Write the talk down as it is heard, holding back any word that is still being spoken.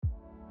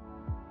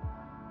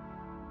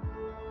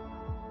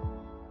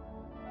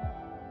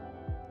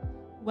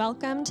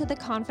Welcome to the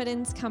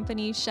Confidence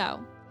Company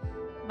Show.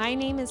 My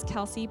name is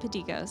Kelsey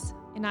Padigos,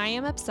 and I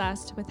am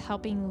obsessed with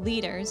helping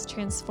leaders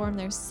transform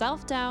their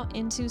self-doubt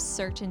into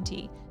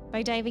certainty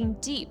by diving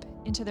deep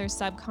into their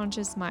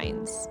subconscious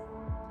minds.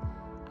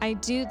 I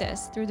do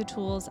this through the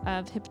tools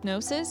of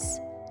hypnosis,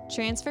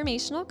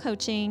 transformational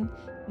coaching,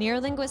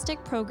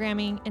 neurolinguistic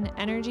programming, and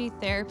energy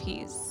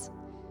therapies.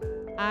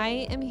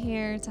 I am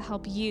here to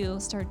help you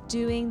start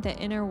doing the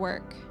inner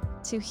work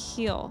to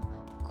heal,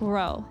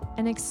 grow,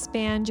 and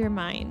expand your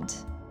mind.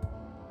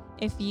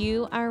 If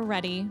you are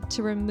ready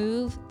to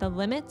remove the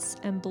limits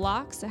and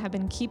blocks that have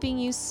been keeping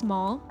you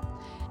small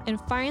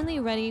and finally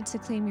ready to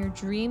claim your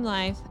dream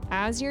life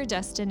as your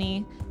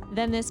destiny,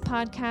 then this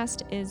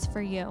podcast is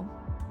for you.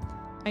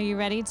 Are you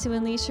ready to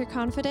unleash your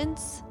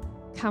confidence?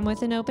 Come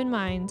with an open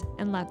mind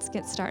and let's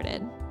get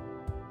started.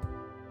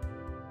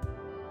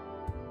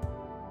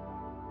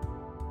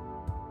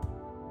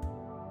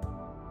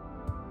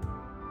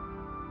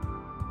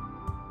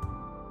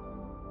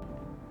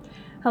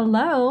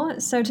 Hello,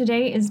 so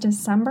today is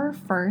December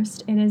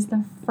 1st. It is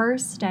the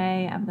first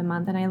day of the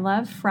month, and I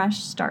love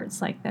fresh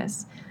starts like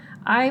this.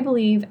 I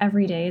believe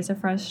every day is a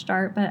fresh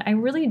start, but I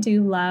really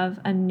do love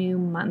a new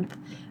month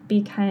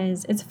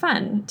because it's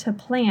fun to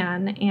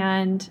plan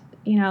and,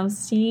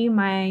 see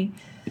my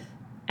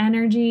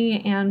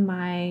energy and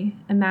my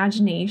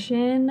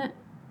imagination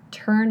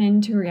turn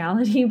into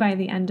reality by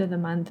the end of the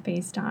month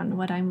based on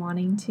what I'm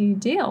wanting to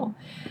do.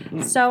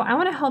 So I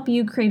want to help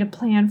you create a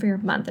plan for your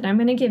month, and I'm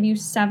going to give you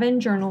 7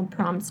 journal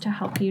prompts to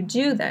help you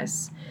do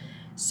this.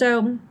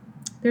 So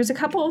there's a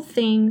couple of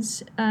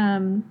things,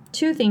 2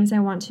 things I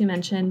want to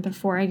mention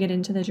before I get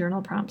into the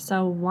journal prompts.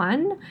 So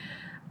one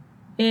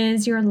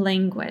is your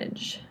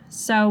language.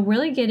 So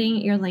really getting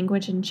your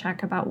language in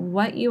check about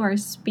what you are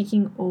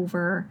speaking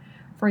over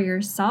for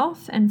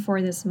yourself and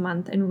for this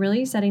month, and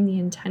really setting the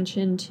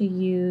intention to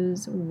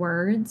use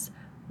words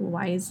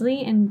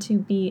wisely and to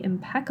be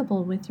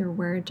impeccable with your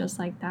word, just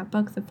like that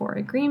book, The 4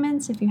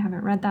 Agreements. If you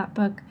haven't read that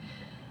book,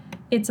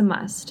 it's a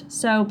must.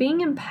 So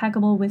being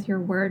impeccable with your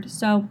word.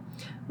 So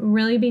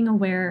really being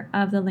aware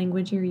of the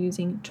language you're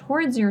using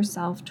towards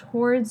yourself,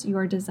 towards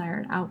your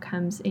desired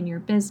outcomes in your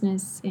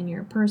business, in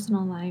your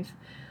personal life,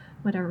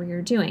 whatever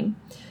you're doing.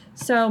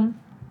 So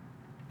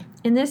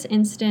in this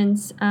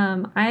instance,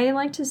 I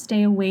like to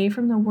stay away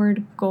from the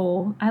word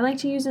goal. I like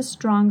to use a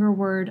stronger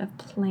word of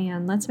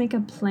plan. Let's make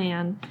a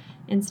plan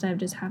instead of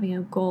just having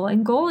a goal.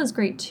 And goal is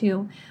great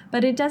too,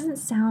 but it doesn't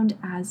sound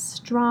as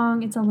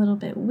strong. It's a little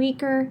bit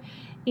weaker.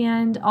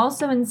 And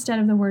also, instead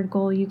of the word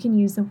goal, you can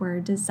use the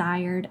word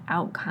desired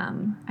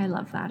outcome. I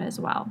love that as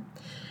well.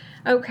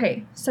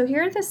 Okay, so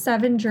here are the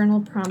 7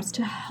 journal prompts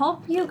to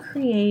help you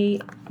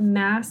create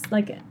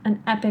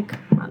an epic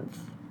month.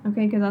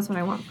 Okay, because that's what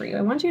I want for you.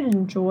 I want you to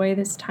enjoy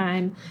this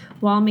time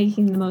while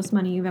making the most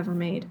money you've ever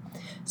made.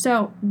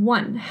 So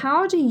 1,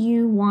 how do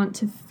you want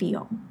to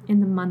feel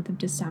in the month of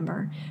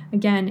December?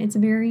 Again, it's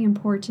very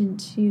important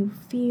to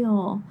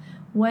feel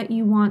what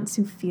you want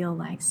to feel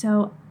like.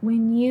 So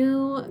when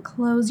you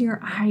close your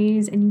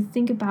eyes and you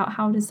think about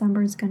how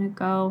December is going to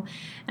go,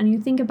 and you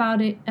think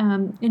about it,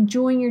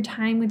 enjoying your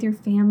time with your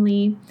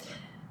family,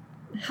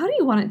 how do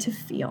you want it to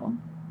feel?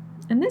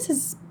 And this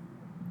is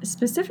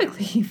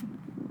specifically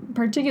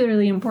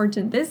particularly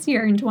important this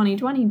year in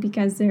 2020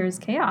 because there's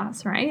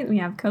chaos, right? We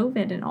have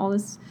COVID and all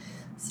this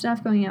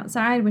stuff going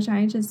outside, which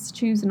I just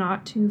choose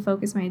not to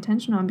focus my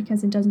attention on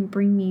because it doesn't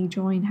bring me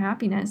joy and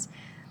happiness.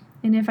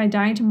 And if I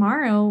die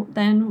tomorrow,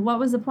 then what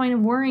was the point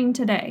of worrying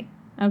today?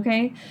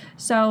 Okay?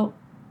 So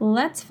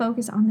let's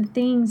focus on the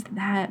things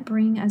that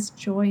bring us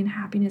joy and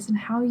happiness and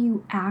how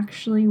you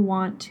actually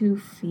want to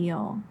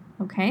feel.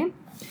 Okay?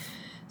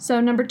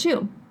 So number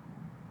 2.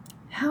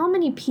 How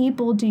many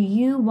people do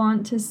you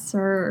want to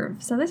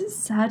serve? So this is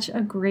such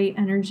a great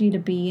energy to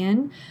be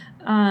in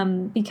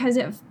because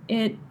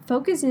it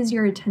focuses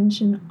your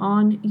attention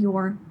on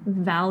your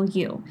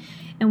value.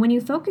 And when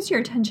you focus your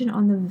attention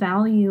on the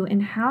value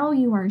and how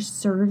you are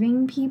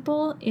serving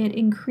people, it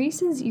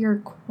increases your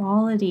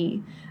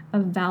quality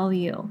of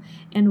value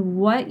and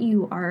what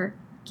you are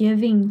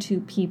giving to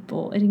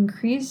people. It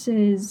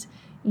increases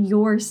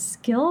your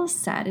skill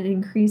set. It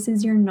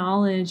increases your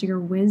knowledge, your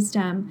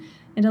wisdom.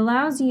 It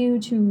allows you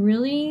to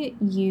really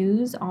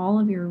use all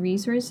of your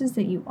resources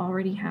that you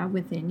already have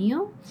within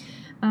you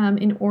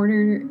in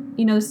order,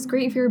 this is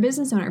great if you're a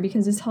business owner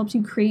because this helps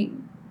you create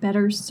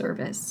better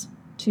service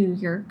to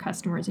your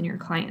customers and your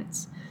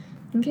clients.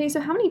 Okay, so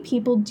how many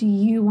people do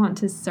you want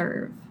to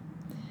serve?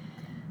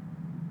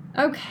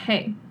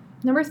 Okay,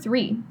 number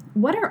 3,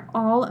 what are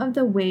all of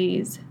the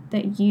ways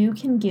that you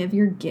can give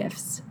your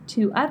gifts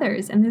to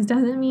others? And this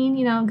doesn't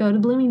mean, go to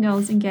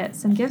Bloomingdale's and get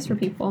some gifts for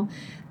people.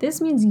 This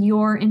means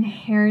your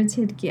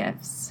inherited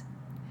gifts,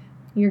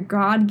 your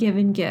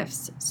God-given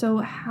gifts.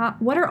 So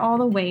what are all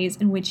the ways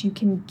in which you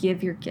can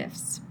give your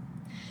gifts?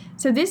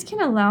 So this can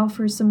allow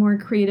for some more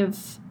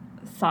creative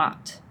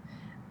thought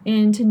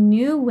into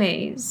new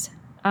ways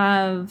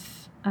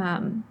of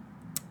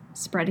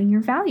spreading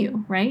your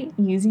value, right?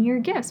 Using your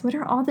gifts. What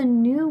are all the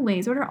new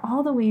ways? What are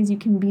all the ways you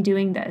can be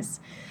doing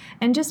this?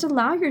 And just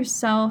allow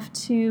yourself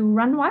to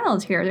run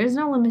wild here. There's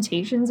no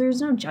limitations.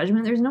 There's no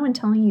judgment. There's no one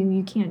telling you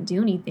you can't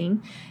do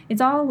anything. It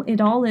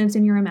all lives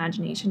in your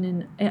imagination,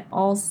 and it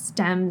all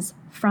stems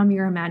from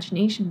your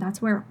imagination.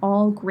 That's where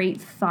all great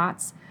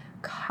thoughts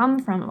come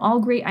from. All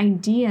great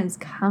ideas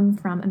come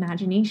from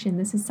imagination.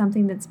 This is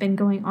something that's been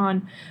going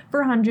on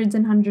for hundreds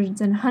and hundreds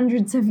and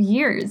hundreds of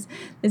years.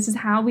 This is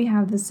how we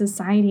have the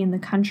society and the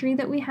country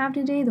that we have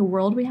today, the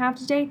world we have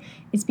today.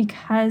 It's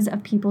because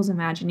of people's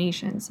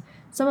imaginations.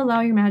 So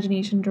allow your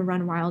imagination to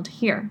run wild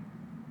here.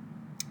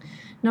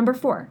 Number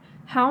 4,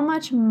 how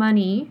much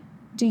money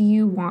do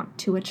you want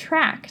to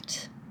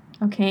attract?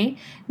 Okay,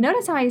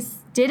 notice how I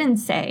didn't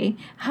say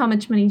how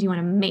much money do you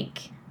want to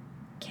make.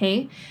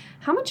 Okay,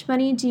 how much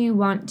money do you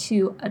want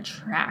to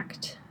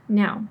attract?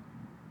 Now,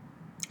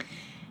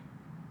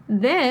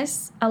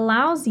 this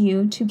allows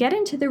you to get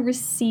into the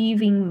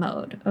receiving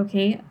mode,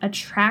 okay?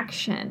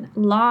 Attraction,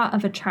 law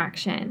of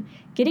attraction,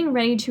 getting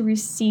ready to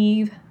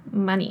receive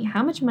money.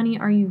 How much money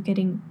are you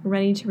getting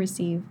ready to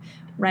receive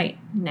right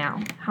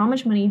now? How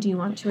much money do you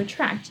want to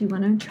attract? Do you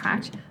want to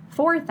attract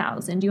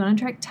 4,000? Do you want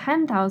to attract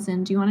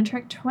 10,000? Do you want to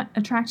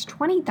attract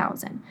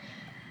 20,000?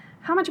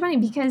 How much money?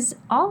 Because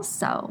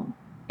also,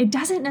 it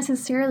doesn't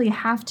necessarily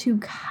have to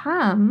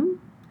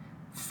come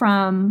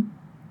from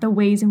the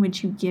ways in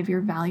which you give your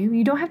value.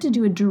 You don't have to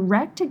do a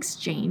direct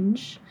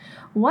exchange.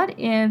 What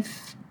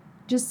if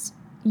just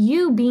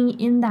you being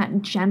in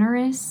that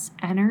generous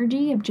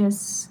energy of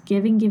just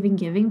giving,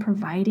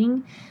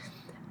 providing,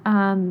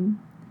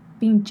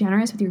 being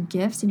generous with your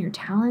gifts and your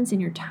talents and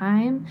your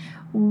time,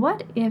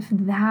 what if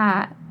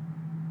that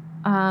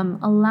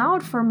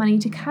allowed for money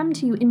to come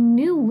to you in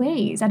new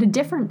ways at a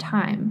different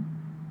time?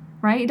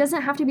 Right? It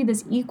doesn't have to be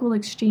this equal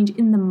exchange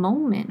in the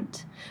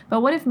moment.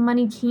 But what if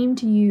money came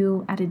to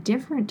you at a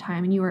different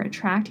time and you were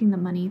attracting the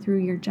money through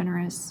your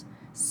generous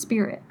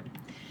spirit?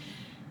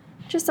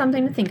 Just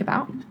something to think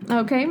about,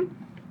 okay?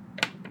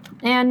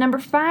 And number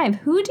 5,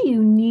 who do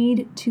you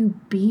need to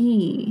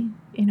be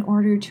in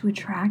order to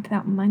attract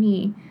that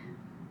money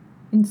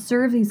and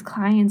serve these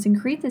clients and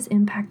create this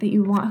impact that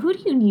you want? Who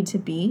do you need to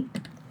be?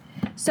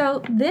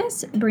 So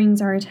this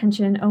brings our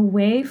attention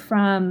away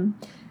from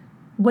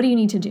what do you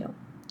need to do?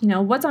 You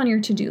know, what's on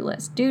your to-do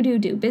list? Do,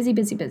 busy.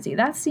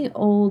 That's the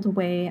old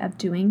way of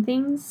doing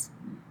things.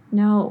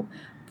 No,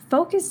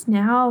 focus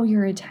now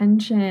your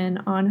attention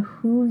on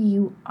who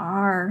you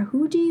are.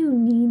 Who do you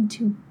need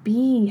to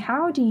be?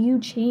 How do you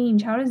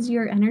change? How does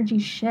your energy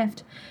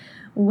shift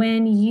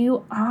when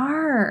you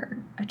are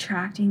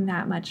attracting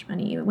that much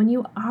money? When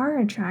you are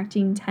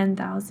attracting $10,000,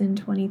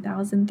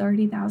 $20,000,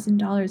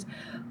 $30,000,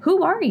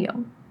 who are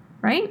you,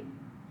 right?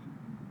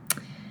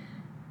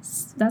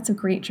 That's a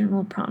great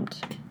journal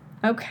prompt.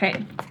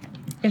 Okay,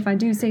 if I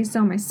do say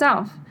so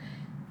myself.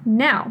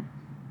 Now,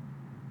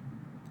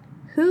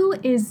 who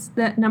is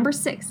the number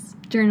 6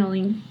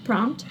 journaling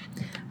prompt?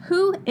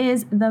 Who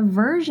is the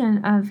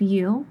version of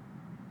you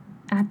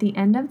at the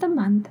end of the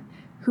month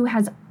who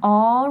has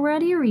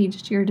already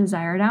reached your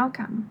desired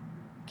outcome?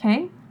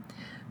 Okay?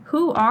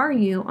 Who are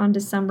you on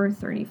December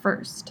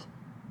 31st?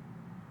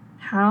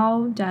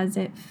 How does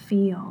it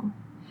feel?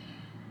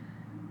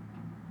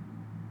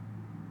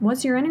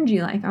 What's your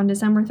energy like on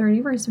December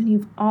 31st when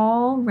you've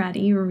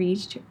already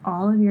reached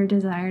all of your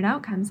desired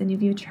outcomes and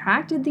if you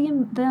attracted the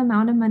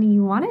amount of money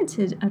you wanted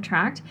to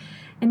attract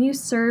and you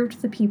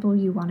served the people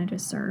you wanted to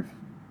serve?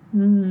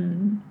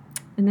 And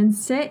then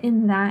sit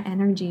in that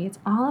energy. It's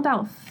all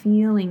about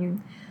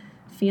feeling.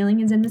 Feeling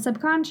is in the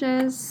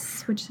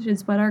subconscious, which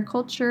is what our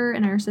culture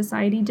and our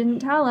society didn't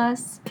tell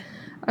us.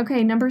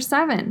 Okay, number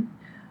 7.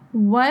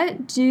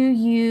 What do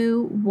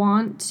you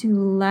want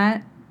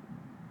to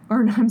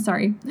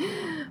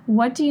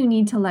what do you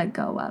need to let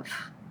go of?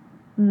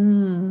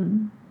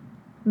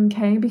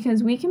 Okay,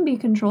 because we can be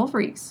control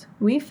freaks.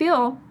 We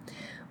can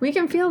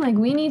feel like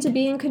we need to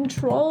be in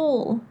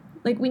control.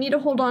 Like we need to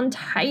hold on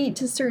tight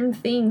to certain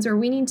things, or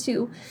we need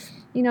to,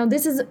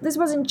 this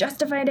wasn't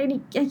justified.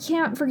 I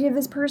can't forgive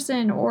this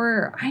person,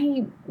 or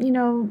maybe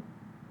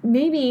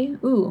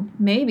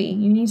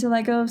you need to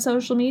let go of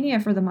social media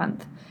for the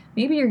month.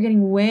 Maybe you're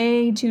getting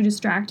way too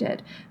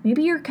distracted.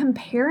 Maybe you're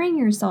comparing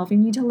yourself. You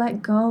need to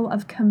let go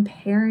of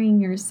comparing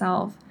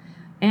yourself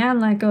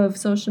and let go of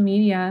social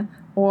media,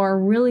 or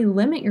really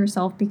limit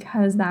yourself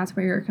because that's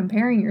where you're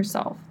comparing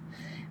yourself.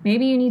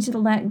 Maybe you need to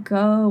let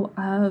go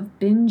of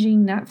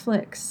binging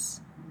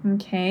Netflix.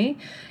 Okay?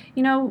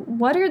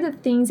 What are the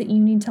things that you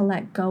need to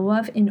let go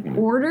of in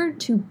order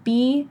to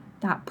be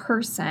that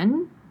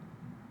person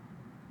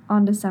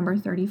on December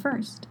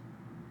 31st?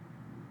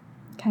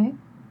 Okay?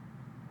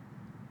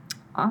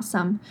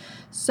 Awesome.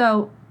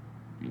 So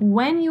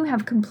when you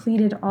have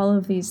completed all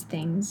of these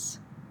things,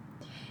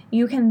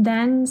 you can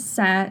then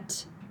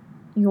set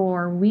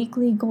your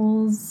weekly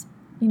goals.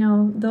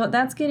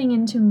 That's getting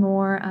into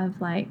more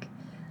of like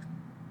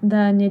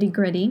the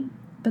nitty-gritty,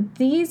 but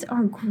these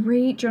are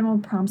great journal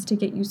prompts to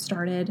get you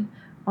started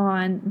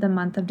on the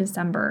month of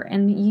December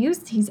and use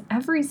these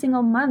every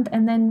single month.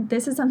 And then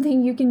this is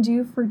something you can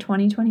do for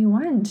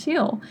 2021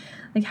 too.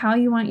 Like how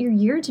you want your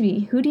year to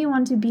be. Who do you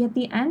want to be at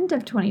the end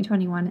of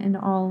 2021 and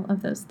all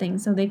of those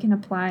things, so they can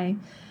apply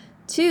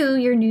to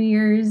your New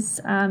Year's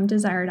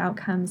desired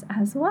outcomes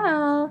as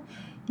well.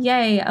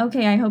 Yay.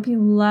 Okay, I hope you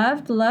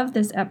loved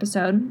this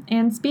episode.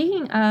 And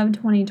speaking of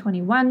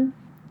 2021,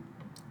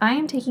 I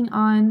am taking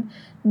on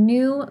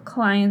new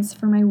clients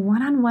for my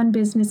one-on-one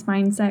business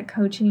mindset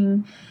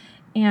coaching.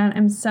 And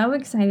I'm so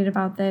excited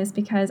about this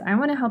because I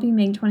want to help you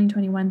make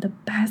 2021 the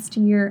best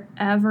year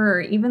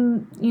ever,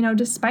 even,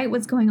 despite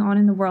what's going on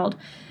in the world.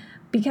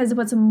 Because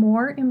what's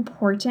more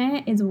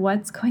important is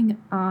what's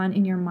going on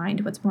in your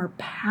mind. What's more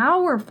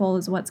powerful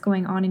is what's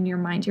going on in your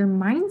mind. Your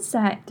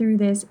mindset through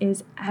this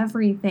is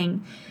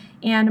everything.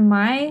 And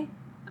my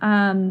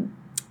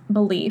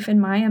belief in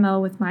my MO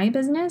with my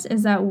business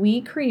is that we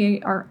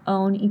create our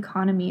own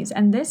economies.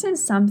 And this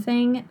is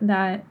something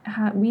that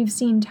we've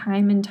seen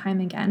time and time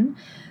again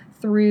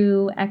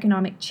through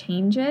economic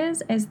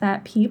changes, is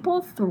that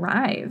people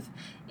thrive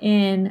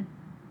in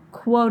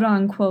quote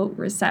unquote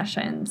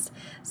recessions.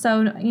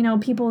 So,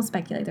 people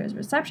speculate there's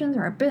recessions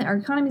or our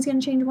economy's going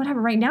to change,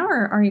 whatever. Right now,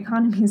 our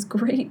economy is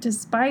great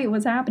despite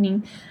what's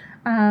happening.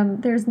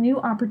 There's new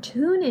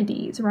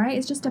opportunities, right?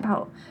 It's just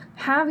about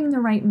having the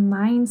right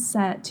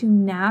mindset to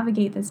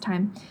navigate this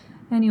time.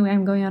 Anyway,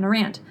 I'm going on a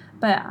rant,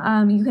 but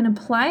you can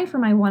apply for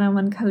my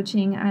one-on-one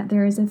coaching.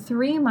 There is a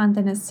 3-month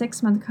and a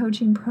 6-month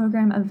coaching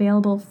program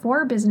available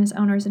for business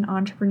owners and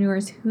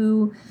entrepreneurs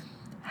who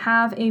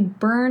have a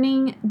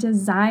burning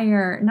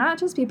desire, not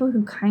just people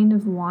who kind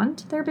of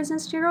want their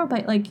business to grow,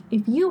 but like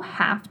if you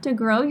have to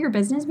grow your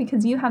business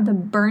because you have the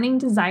burning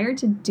desire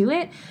to do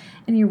it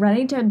and you're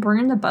ready to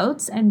burn the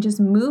boats and just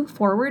move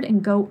forward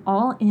and go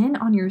all in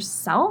on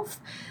yourself,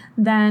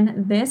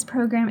 then this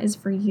program is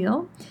for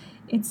you.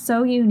 It's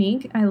so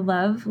unique. I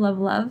love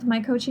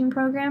my coaching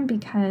program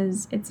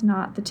because it's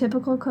not the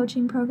typical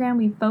coaching program.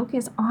 We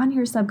focus on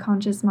your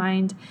subconscious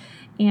mind,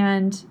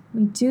 and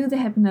we do the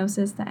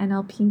hypnosis, the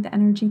NLP, the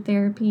energy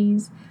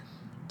therapies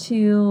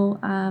to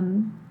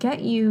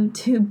get you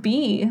to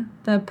be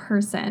the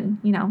person,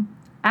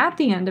 at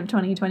the end of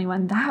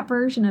 2021, that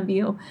version of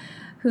you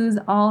who's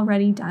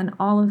already done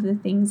all of the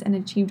things and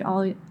achieved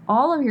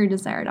all of your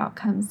desired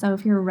outcomes. So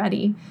if you're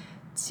ready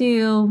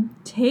to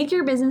take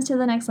your business to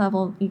the next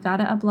level, you got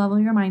to up-level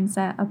your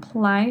mindset.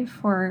 Apply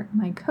for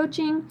my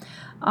coaching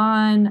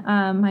on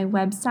my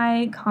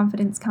website,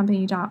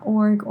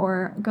 confidencecompany.org,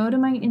 or go to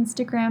my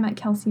Instagram at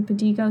Kelsey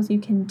Padigo so you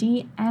can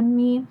DM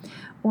me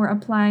or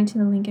apply to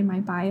the link in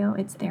my bio.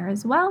 It's there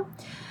as well.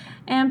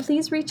 And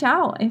please reach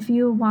out if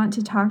you want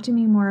to talk to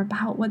me more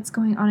about what's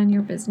going on in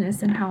your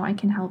business and how I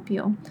can help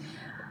you.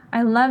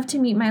 I love to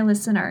meet my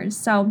listeners.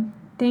 So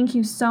thank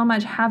you so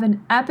much. Have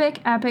an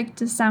epic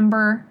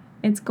December.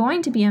 It's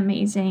going to be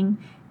amazing,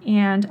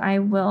 and I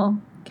will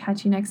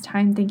catch you next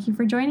time. Thank you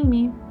for joining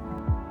me.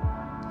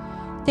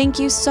 Thank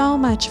you so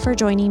much for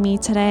joining me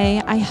today.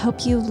 I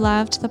hope you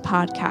loved the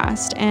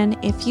podcast. And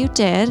if you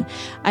did,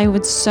 I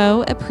would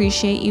so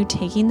appreciate you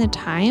taking the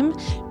time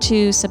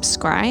to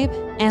subscribe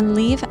and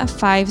leave a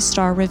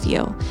 5-star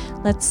review.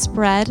 Let's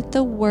spread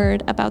the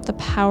word about the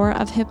power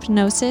of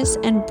hypnosis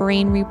and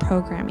brain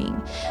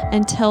reprogramming.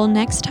 Until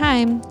next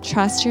time,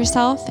 trust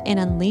yourself and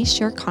unleash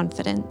your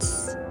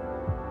confidence.